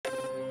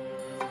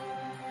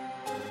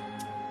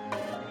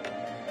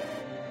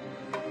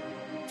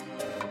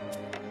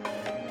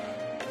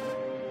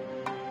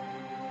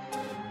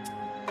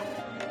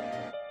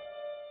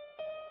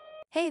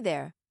Hey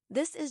there,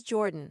 this is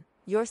Jordan,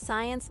 your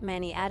Science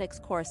Maniatics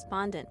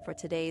correspondent for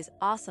today's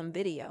awesome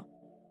video.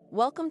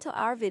 Welcome to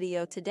our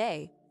video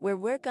today, where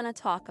we're gonna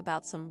talk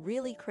about some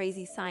really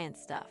crazy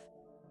science stuff.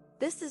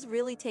 This is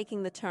really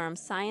taking the term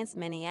Science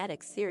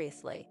Maniatics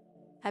seriously.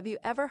 Have you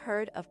ever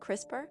heard of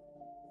CRISPR?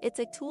 It's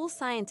a tool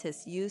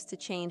scientists use to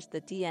change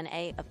the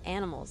DNA of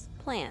animals,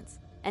 plants,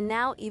 and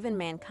now even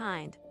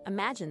mankind.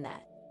 Imagine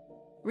that.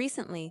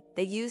 Recently,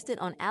 they used it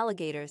on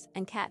alligators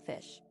and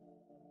catfish.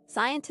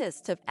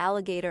 Scientists took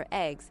alligator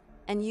eggs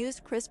and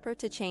used CRISPR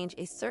to change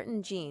a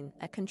certain gene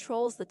that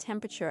controls the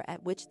temperature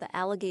at which the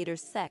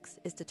alligator's sex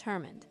is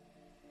determined.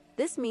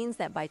 This means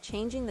that by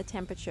changing the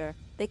temperature,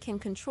 they can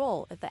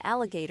control if the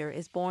alligator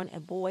is born a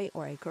boy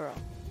or a girl.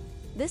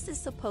 This is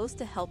supposed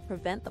to help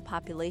prevent the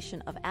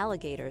population of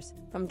alligators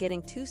from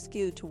getting too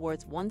skewed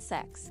towards one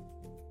sex.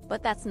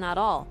 But that's not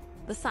all.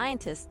 The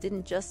scientists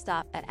didn't just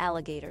stop at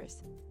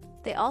alligators.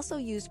 They also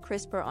used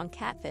CRISPR on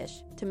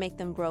catfish to make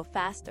them grow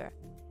faster.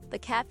 The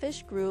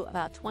catfish grew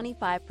about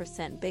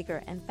 25%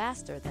 bigger and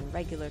faster than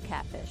regular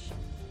catfish.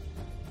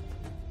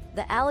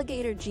 The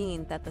alligator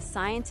gene that the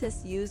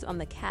scientists used on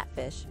the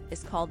catfish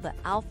is called the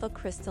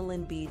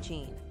alpha-crystallin B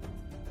gene.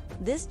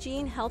 This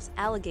gene helps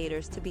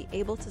alligators to be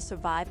able to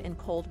survive in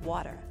cold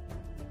water.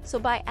 So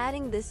by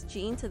adding this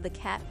gene to the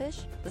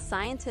catfish, the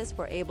scientists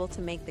were able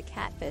to make the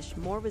catfish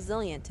more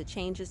resilient to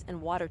changes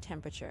in water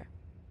temperature.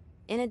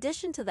 In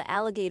addition to the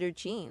alligator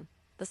gene,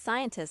 the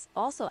scientists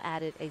also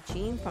added a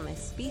gene from a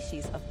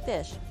species of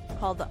fish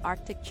called the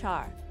Arctic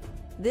char.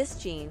 This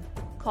gene,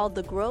 called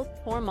the growth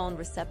hormone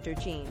receptor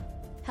gene,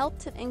 helped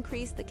to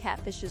increase the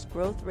catfish's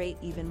growth rate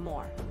even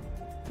more.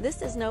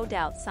 This is no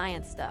doubt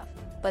science stuff,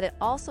 but it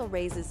also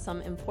raises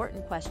some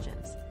important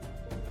questions.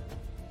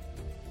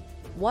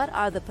 What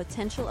are the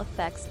potential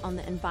effects on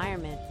the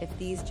environment if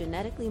these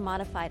genetically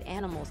modified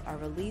animals are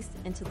released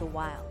into the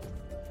wild?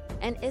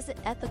 And is it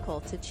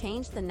ethical to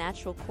change the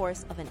natural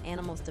course of an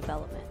animal's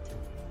development?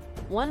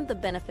 One of the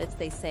benefits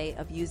they say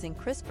of using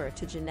CRISPR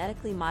to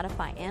genetically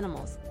modify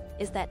animals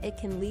is that it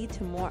can lead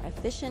to more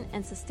efficient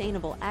and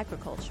sustainable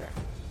agriculture.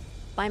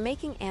 By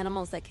making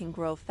animals that can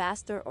grow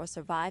faster or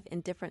survive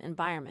in different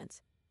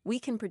environments, we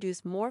can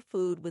produce more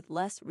food with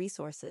less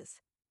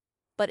resources.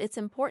 But it's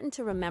important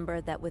to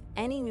remember that with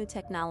any new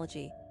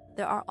technology,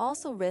 there are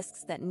also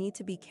risks that need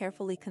to be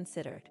carefully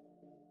considered.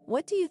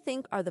 What do you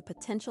think are the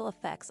potential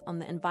effects on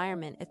the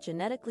environment if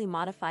genetically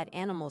modified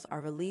animals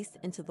are released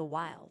into the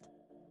wild?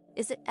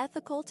 Is it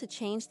ethical to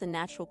change the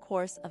natural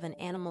course of an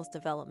animal's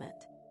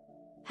development?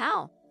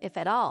 How, if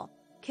at all,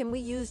 can we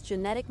use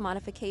genetic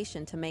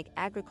modification to make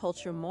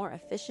agriculture more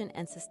efficient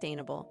and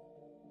sustainable?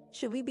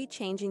 Should we be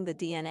changing the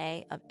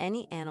DNA of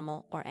any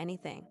animal or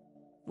anything?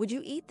 Would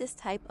you eat this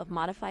type of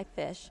modified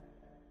fish?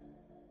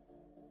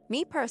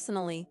 Me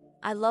personally,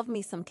 I love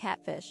me some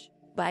catfish,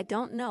 but I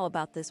don't know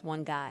about this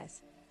one,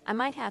 guys. I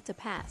might have to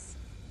pass.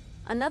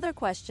 Another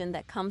question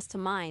that comes to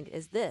mind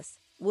is this: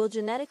 will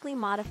genetically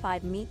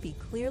modified meat be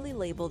clearly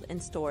labeled in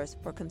stores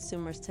for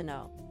consumers to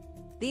know?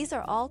 These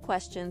are all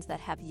questions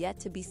that have yet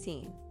to be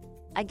seen.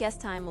 I guess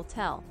time will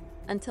tell.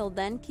 Until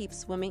then, keep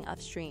swimming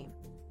upstream.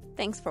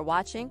 Thanks for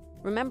watching.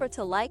 Remember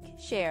to like,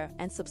 share,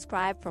 and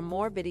subscribe for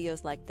more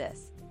videos like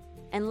this.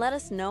 And let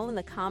us know in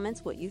the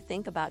comments what you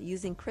think about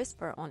using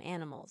CRISPR on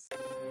animals.